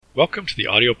Welcome to the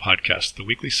audio podcast, The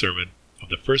Weekly Sermon of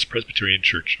the First Presbyterian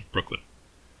Church of Brooklyn.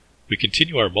 We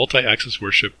continue our multi-access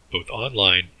worship both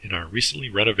online in our recently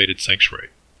renovated sanctuary.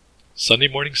 Sunday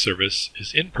morning service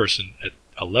is in person at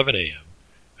 11 a.m.,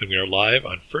 and we are live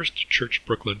on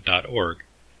firstchurchbrooklyn.org,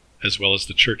 as well as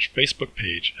the church Facebook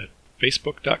page at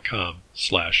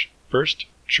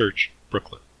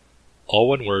facebook.com/firstchurchbrooklyn. All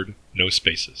one word, no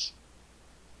spaces.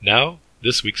 Now,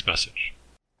 this week's message.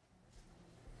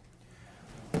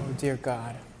 Oh, dear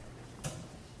God,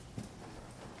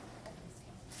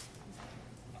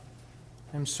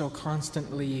 I'm so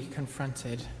constantly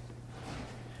confronted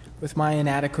with my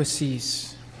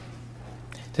inadequacies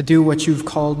to do what you've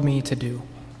called me to do,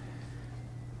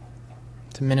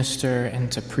 to minister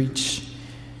and to preach.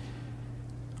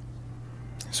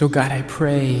 So God, I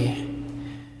pray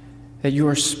that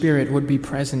your Spirit would be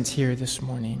present here this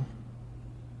morning,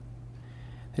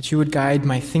 that you would guide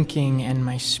my thinking and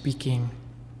my speaking,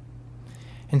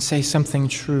 and say something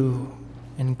true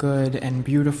and good and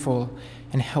beautiful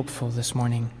and helpful this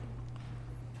morning.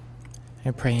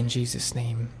 I pray in Jesus'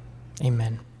 name,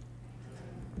 amen.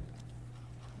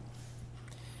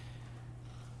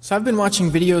 So I've been watching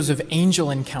videos of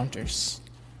angel encounters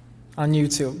on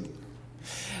YouTube.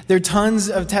 There are tons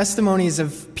of testimonies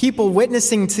of people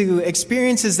witnessing to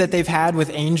experiences that they've had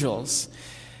with angels,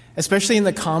 especially in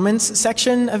the comments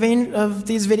section of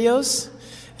these videos.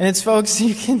 And it's folks,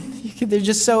 they're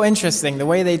just so interesting. The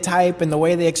way they type and the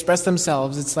way they express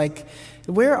themselves. It's like,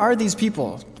 where are these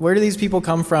people? Where do these people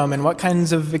come from? And what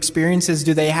kinds of experiences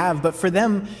do they have? But for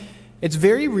them, it's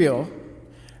very real,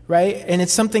 right? And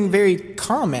it's something very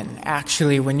common,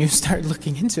 actually, when you start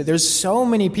looking into it. There's so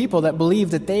many people that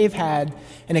believe that they've had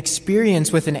an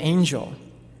experience with an angel.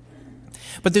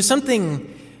 But there's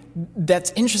something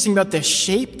that's interesting about the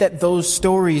shape that those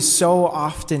stories so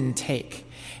often take.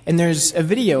 And there's a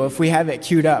video, if we have it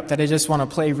queued up, that I just want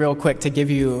to play real quick to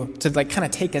kind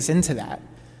of take us into that.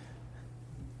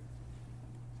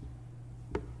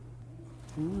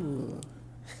 Ooh.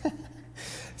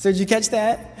 So did you catch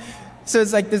that? So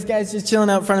it's like this guy's just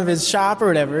chilling out front of his shop or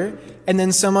whatever, and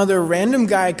then some other random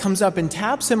guy comes up and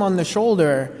taps him on the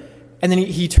shoulder, and then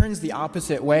he turns the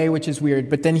opposite way, which is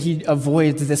weird, but then he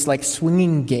avoids this like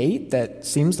swinging gate that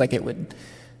seems like it would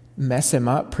mess him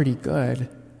up pretty good.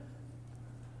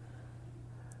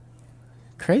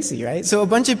 Crazy, right? So a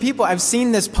bunch of people, I've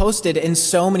seen this posted in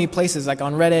so many places, like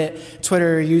on Reddit,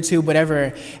 Twitter, YouTube,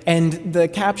 whatever, and the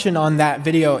caption on that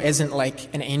video isn't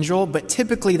like an angel, but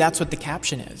typically that's what the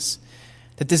caption is.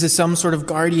 That this is some sort of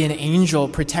guardian angel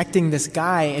protecting this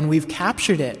guy, and we've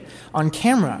captured it on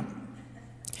camera.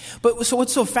 But so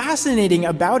what's so fascinating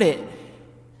about it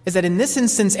is that in this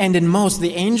instance and in most,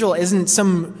 the angel isn't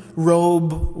some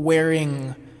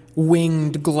robe-wearing,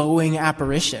 winged, glowing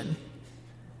apparition.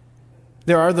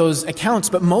 There are those accounts,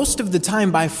 but most of the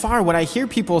time, by far, what I hear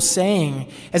people saying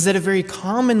is that a very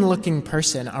common-looking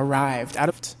person arrived out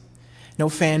of no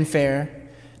fanfare,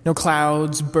 no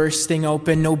clouds bursting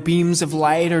open, no beams of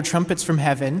light or trumpets from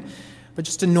heaven, but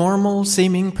just a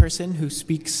normal-seeming person who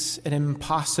speaks an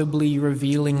impossibly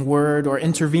revealing word or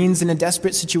intervenes in a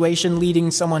desperate situation,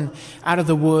 leading someone out of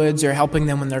the woods or helping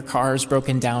them when their car is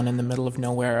broken down in the middle of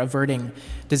nowhere, averting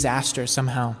disaster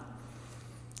somehow.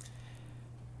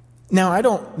 Now, I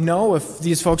don't know if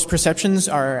these folks' perceptions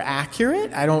are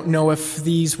accurate. I don't know if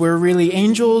these were really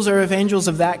angels or if angels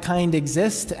of that kind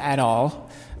exist at all.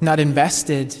 I'm not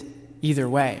invested either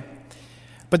way.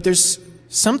 But there's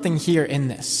something here in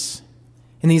these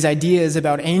ideas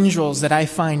about angels that I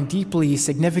find deeply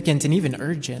significant and even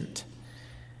urgent.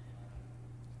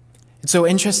 It's so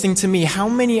interesting to me how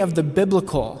many of the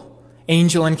biblical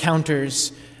angel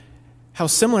encounters, how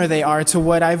similar they are to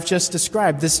what I've just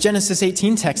described, this Genesis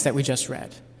 18 text that we just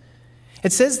read.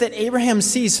 It says that Abraham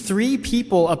sees three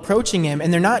people approaching him,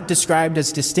 and they're not described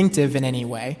as distinctive in any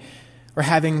way, or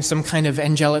having some kind of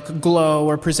angelic glow,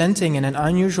 or presenting in an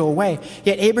unusual way.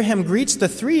 Yet Abraham greets the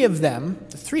three of them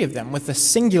with the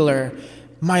singular,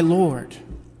 "My Lord."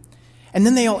 And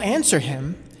then they all answer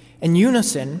him in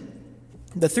unison,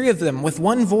 the three of them, with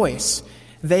one voice.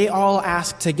 They all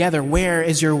ask together, "Where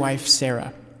is your wife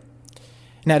Sarah?"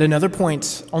 And at another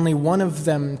point, only one of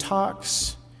them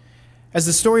talks. As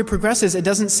the story progresses, it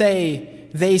doesn't say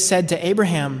they said to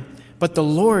Abraham, but the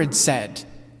Lord said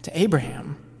to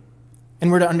Abraham. And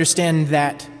we're to understand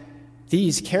that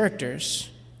these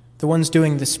characters, the ones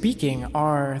doing the speaking,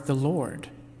 are the Lord.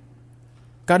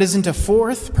 God isn't a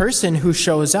fourth person who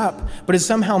shows up, but is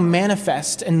somehow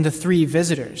manifest in the three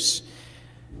visitors.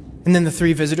 And then the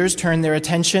three visitors turn their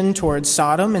attention towards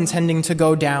Sodom, intending to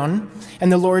go down,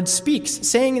 and the Lord speaks,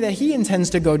 saying that he intends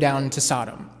to go down to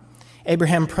Sodom.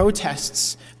 Abraham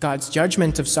protests God's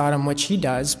judgment of Sodom, which he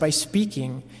does by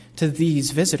speaking to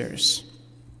these visitors.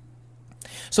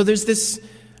 So there's this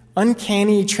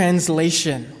uncanny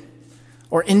translation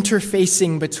or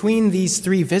interfacing between these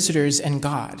three visitors and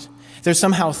God. They're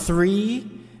somehow three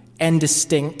and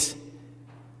distinct.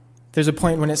 There's a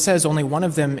point when it says only one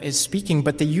of them is speaking,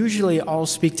 but they usually all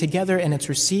speak together and it's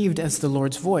received as the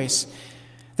Lord's voice.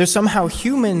 They're somehow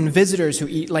human visitors who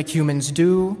eat like humans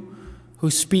do, who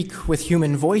speak with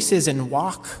human voices and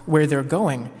walk where they're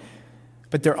going,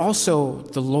 but they're also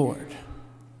the Lord.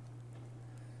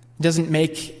 It doesn't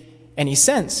make any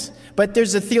sense, but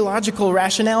there's a theological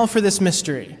rationale for this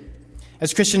mystery,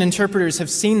 as Christian interpreters have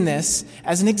seen this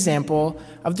as an example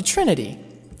of the Trinity.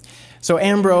 So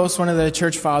Ambrose, one of the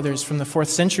church fathers from the 4th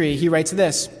century, he writes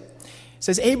this. He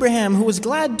says, Abraham, who was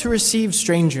glad to receive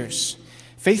strangers,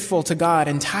 faithful to God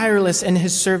and tireless in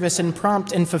his service and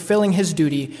prompt in fulfilling his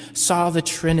duty, saw the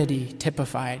Trinity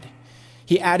typified.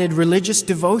 He added religious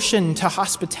devotion to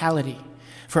hospitality,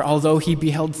 for although he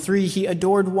beheld three, he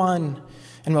adored one.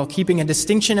 And while keeping a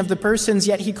distinction of the persons,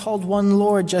 yet he called one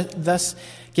Lord, thus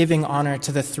giving honor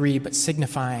to the three, but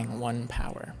signifying one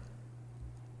power.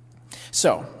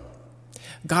 So,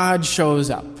 God shows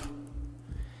up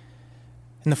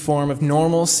in the form of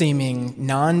normal-seeming,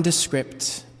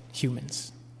 nondescript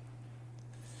humans.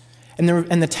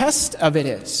 And the test of it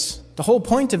is, the whole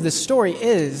point of this story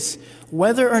is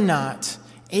whether or not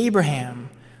Abraham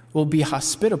will be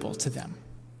hospitable to them.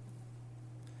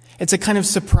 It's a kind of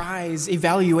surprise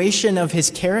evaluation of his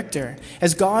character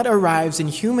as God arrives in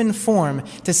human form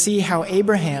to see how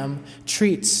Abraham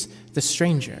treats the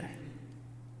stranger.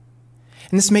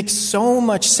 And this makes so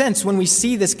much sense when we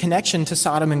see this connection to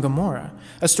Sodom and Gomorrah,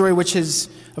 a story which has,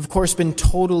 of course, been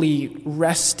totally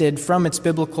wrested from its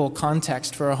biblical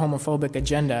context for a homophobic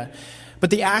agenda.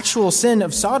 But the actual sin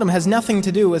of Sodom has nothing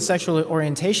to do with sexual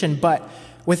orientation, but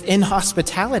with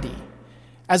inhospitality,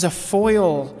 as a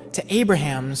foil to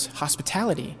Abraham's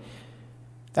hospitality.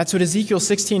 That's what Ezekiel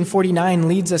 16:49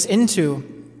 leads us into.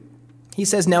 He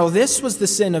says, Now this was the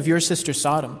sin of your sister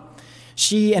Sodom.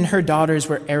 She and her daughters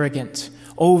were arrogant,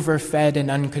 overfed and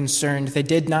unconcerned. They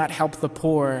did not help the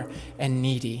poor and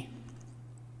needy.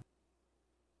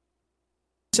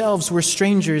 Themselves were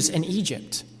strangers in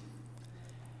Egypt.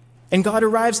 And God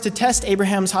arrives to test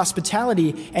Abraham's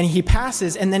hospitality, and he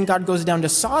passes, and then God goes down to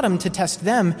Sodom to test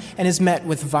them and is met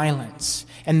with violence.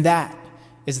 And that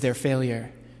is their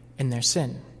failure in their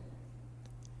sin.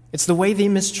 It's the way they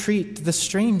mistreat the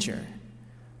stranger,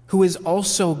 who is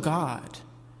also God,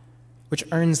 which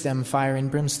earns them fire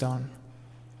and brimstone.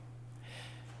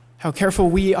 How careful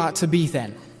we ought to be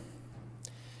then,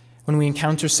 when we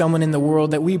encounter someone in the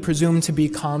world that we presume to be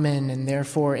common and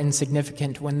therefore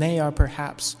insignificant, when they are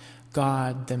perhaps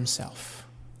God themselves.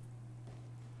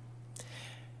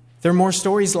 There are more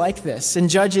stories like this. In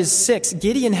Judges 6,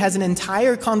 Gideon has an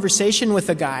entire conversation with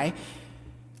a guy,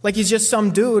 like he's just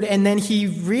some dude, and then he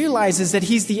realizes that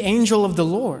he's the angel of the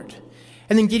Lord.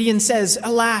 And then Gideon says,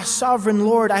 Alas, sovereign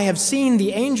Lord, I have seen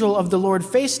the angel of the Lord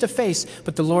face to face.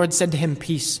 But the Lord said to him,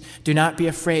 Peace, do not be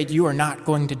afraid, you are not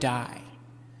going to die.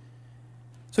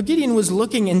 So Gideon was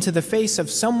looking into the face of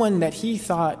someone that he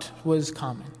thought was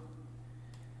common,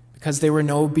 because there were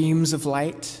no beams of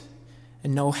light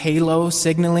and no halo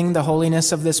signaling the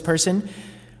holiness of this person.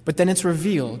 But then it's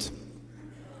revealed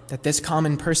that this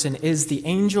common person is the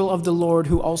angel of the Lord,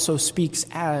 who also speaks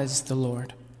as the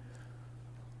Lord.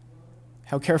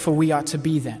 How careful we ought to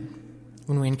be then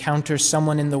when we encounter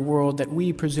someone in the world that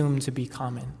we presume to be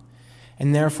common,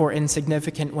 and therefore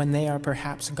insignificant when they are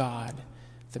perhaps God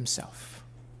themselves.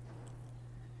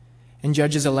 In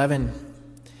Judges 11,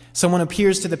 someone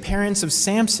appears to the parents of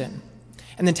Samson,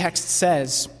 and the text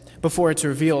says, before it's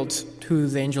revealed who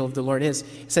the angel of the Lord is,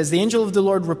 it says, The angel of the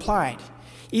Lord replied,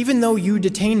 Even though you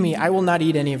detain me, I will not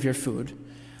eat any of your food.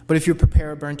 But if you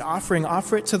prepare a burnt offering,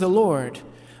 offer it to the Lord.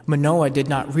 Manoah did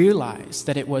not realize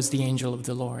that it was the angel of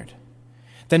the Lord.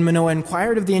 Then Manoah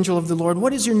inquired of the angel of the Lord,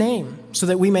 What is your name, so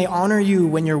that we may honor you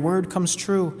when your word comes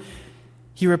true?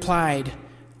 He replied,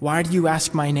 Why do you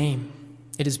ask my name?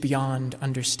 It is beyond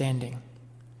understanding.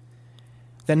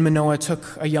 Then Manoah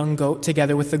took a young goat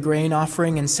together with the grain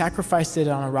offering and sacrificed it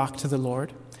on a rock to the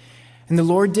Lord. And the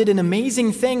Lord did an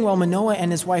amazing thing while Manoah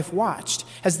and his wife watched.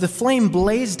 As the flame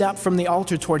blazed up from the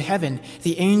altar toward heaven,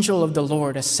 the angel of the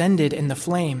Lord ascended in the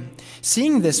flame.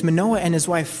 Seeing this, Manoah and his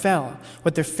wife fell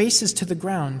with their faces to the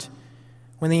ground.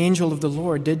 When the angel of the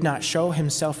Lord did not show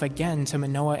himself again to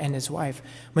Manoah and his wife,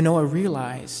 Manoah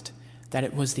realized that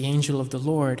it was the angel of the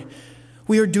Lord.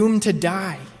 We are doomed to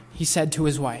die, he said to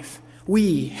his wife.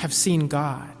 We have seen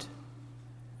God.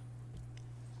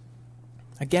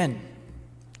 Again,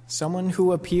 someone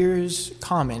who appears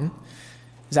common,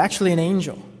 is actually an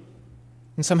angel,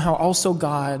 and somehow also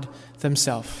God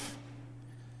himself.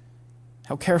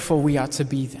 How careful we ought to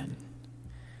be then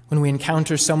when we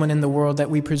encounter someone in the world that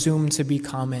we presume to be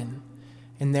common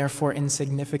and therefore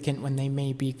insignificant when they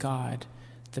may be God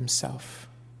themselves.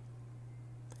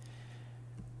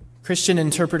 Christian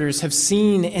interpreters have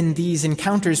seen in these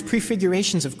encounters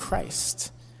prefigurations of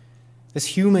Christ, this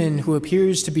human who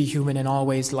appears to be human in all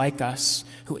ways like us,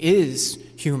 who is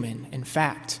human, in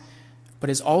fact, but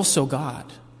is also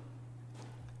God.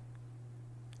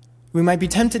 We might be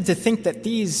tempted to think that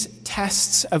these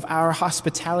tests of our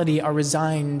hospitality are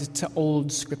resigned to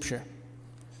old Scripture,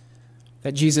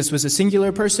 that Jesus was a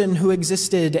singular person who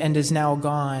existed and is now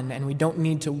gone, and we don't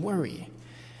need to worry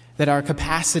that our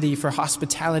capacity for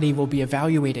hospitality will be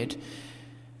evaluated.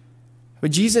 But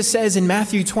Jesus says in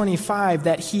Matthew 25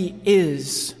 that he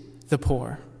is the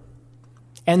poor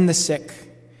and the sick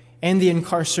and the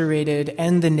incarcerated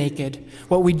and the naked.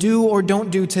 What we do or don't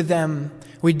do to them,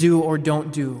 we do or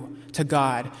don't do to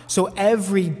God. So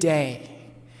every day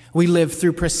we live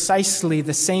through precisely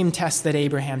the same test that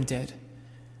Abraham did,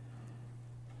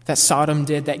 that Sodom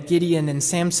did, that Gideon and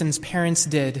Samson's parents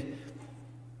did,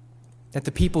 that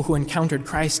the people who encountered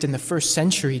Christ in the first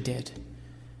century did.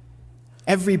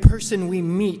 Every person we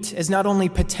meet is not only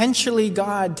potentially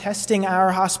God testing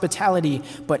our hospitality,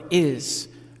 but is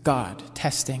God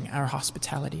testing our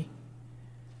hospitality.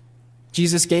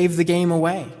 Jesus gave the game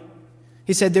away.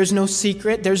 He said there's no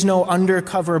secret, there's no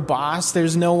undercover boss,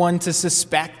 there's no one to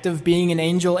suspect of being an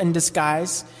angel in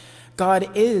disguise.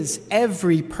 God is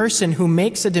every person who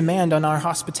makes a demand on our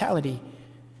hospitality.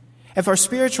 If our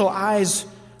spiritual eyes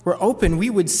were open, we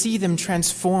would see them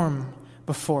transform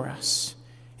before us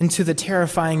into the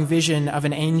terrifying vision of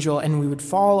an angel, and we would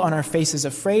fall on our faces,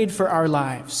 afraid for our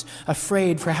lives,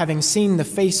 afraid for having seen the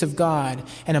face of God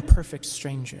and a perfect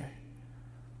stranger.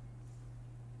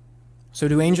 So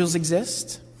do angels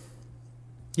exist?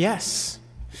 Yes.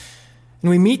 And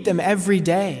we meet them every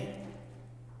day.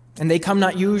 And they come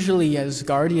not usually as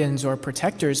guardians or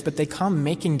protectors, but they come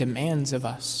making demands of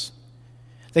us.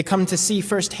 They come to see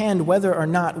firsthand whether or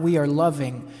not we are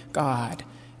loving God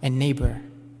and neighbor.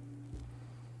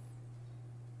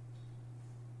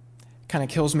 Kind of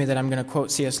kills me that I'm going to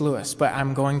quote C.S. Lewis, but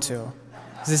I'm going to.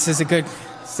 This is a good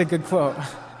quote.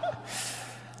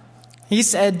 He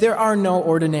said, "There are no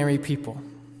ordinary people.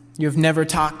 You have never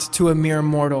talked to a mere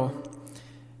mortal.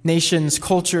 Nations,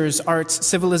 cultures, arts,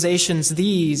 civilizations,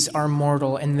 these are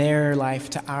mortal, and their life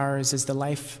to ours is the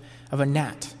life of a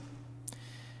gnat.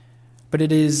 But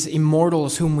it is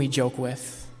immortals whom we joke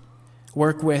with,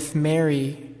 work with,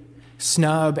 marry,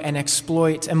 snub, and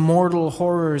exploit immortal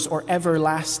horrors or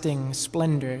everlasting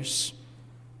splendors."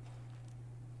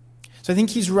 So I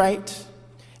think he's right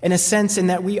in a sense in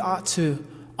that we ought to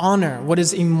honor what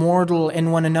is immortal in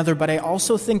one another, but I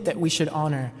also think that we should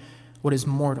honor what is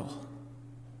mortal.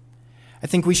 I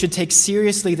think we should take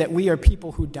seriously that we are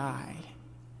people who die.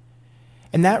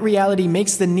 And that reality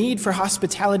makes the need for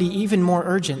hospitality even more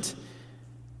urgent.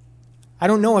 I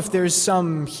don't know if there's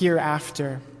some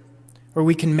hereafter where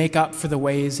we can make up for the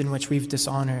ways in which we've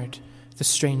dishonored the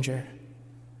stranger.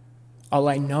 All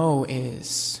I know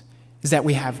is that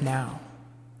we have now.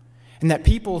 And that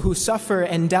people who suffer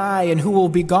and die and who will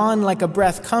be gone like a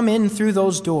breath come in through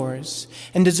those doors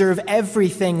and deserve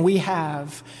everything we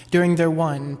have during their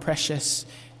one precious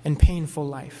and painful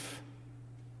life.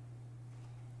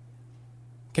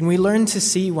 Can we learn to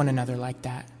see one another like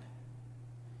that?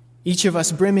 Each of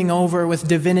us brimming over with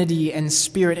divinity and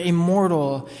spirit,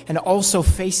 immortal and also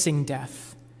facing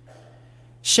death,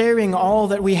 sharing all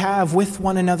that we have with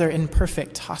one another in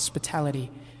perfect hospitality.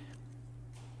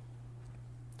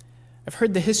 I've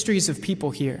heard the histories of people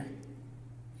here,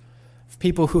 of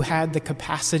people who had the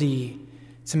capacity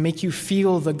to make you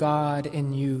feel the God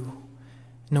in you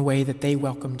in a way that they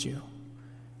welcomed you,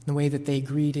 in a way that they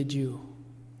greeted you.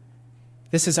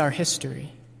 This is our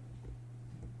history.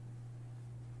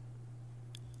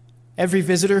 Every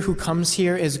visitor who comes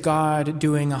here is God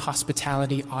doing a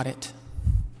hospitality audit.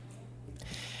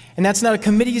 And that's not a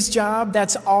committee's job,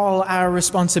 that's all our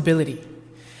responsibility.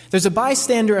 There's a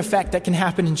bystander effect that can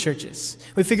happen in churches.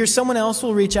 We figure someone else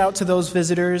will reach out to those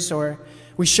visitors, or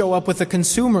we show up with a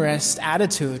consumerist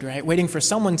attitude, right, waiting for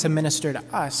someone to minister to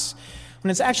us,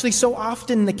 when it's actually so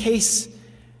often the case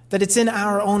that it's in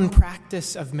our own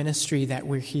practice of ministry that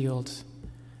we're healed.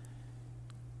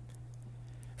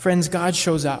 Friends, God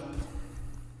shows up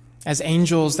as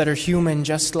angels that are human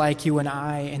just like you and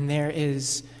I, and there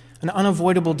is an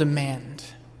unavoidable demand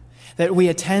that we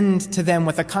attend to them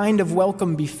with a kind of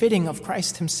welcome befitting of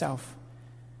Christ himself.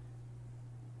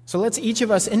 So let's each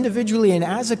of us individually and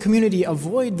as a community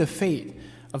avoid the fate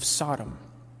of Sodom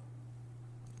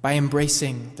by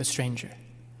embracing the stranger.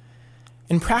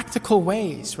 In practical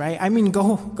ways, right? I mean,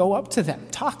 go up to them,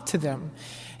 talk to them,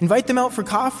 invite them out for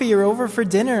coffee or over for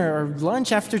dinner or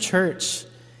lunch after church.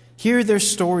 Hear their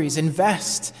stories,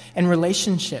 invest in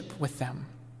relationship with them.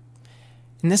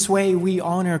 In this way, we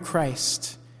honor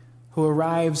Christ, who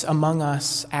arrives among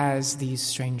us as these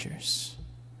strangers.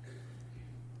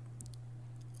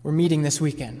 We're meeting this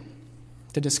weekend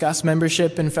to discuss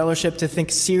membership and fellowship, to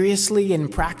think seriously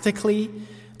and practically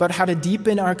about how to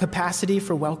deepen our capacity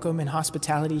for welcome and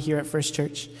hospitality here at First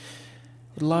Church.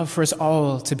 I'd love for us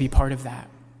all to be part of that.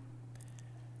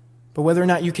 But whether or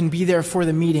not you can be there for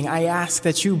the meeting, I ask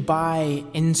that you buy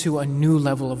into a new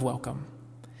level of welcome,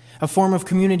 a form of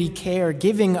community care,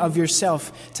 giving of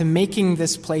yourself to making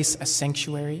this place a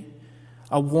sanctuary,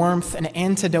 a warmth, an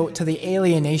antidote to the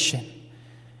alienation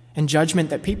and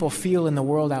judgment that people feel in the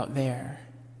world out there.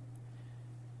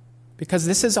 Because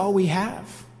this is all we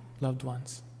have, loved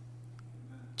ones.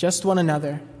 Just one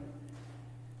another.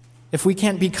 If we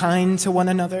can't be kind to one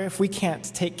another, if we can't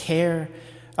take care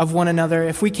of one another,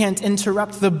 if we can't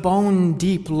interrupt the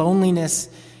bone-deep loneliness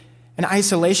and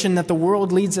isolation that the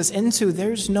world leads us into,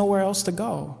 there's nowhere else to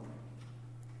go.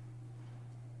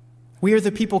 We are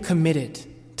the people committed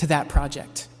to that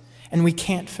project, and we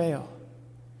can't fail.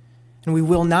 And we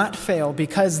will not fail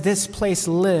because this place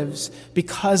lives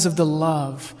because of the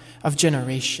love of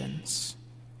generations.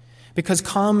 Because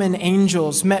common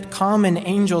angels met common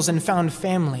angels and found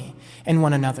family in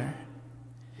one another.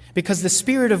 Because the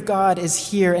Spirit of God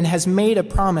is here and has made a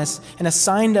promise and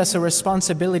assigned us a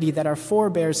responsibility that our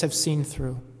forebears have seen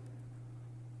through.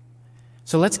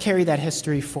 So let's carry that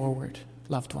history forward,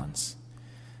 loved ones,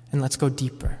 and let's go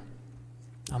deeper.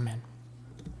 Amen.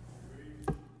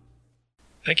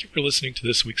 Thank you for listening to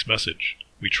this week's message.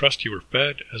 We trust you were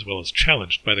fed as well as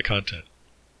challenged by the content.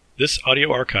 This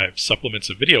audio archive supplements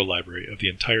a video library of the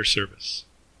entire service.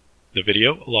 The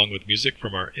video, along with music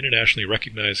from our internationally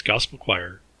recognized gospel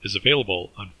choir, is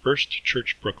available on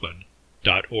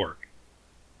firstchurchbrooklyn.org.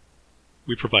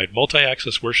 We provide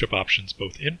multi-access worship options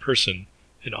both in person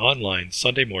and online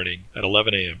Sunday morning at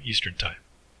 11 a.m. Eastern Time.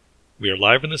 We are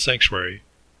live in the sanctuary,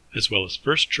 as well as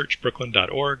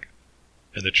firstchurchbrooklyn.org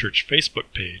and the church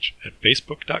Facebook page at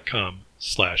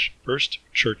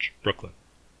facebook.com/firstchurchbrooklyn.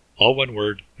 All one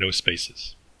word, no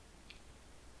spaces.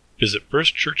 Visit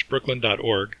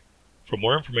firstchurchbrooklyn.org for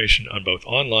more information on both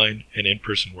online and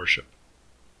in-person worship.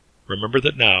 Remember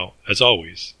that now, as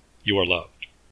always, you are loved.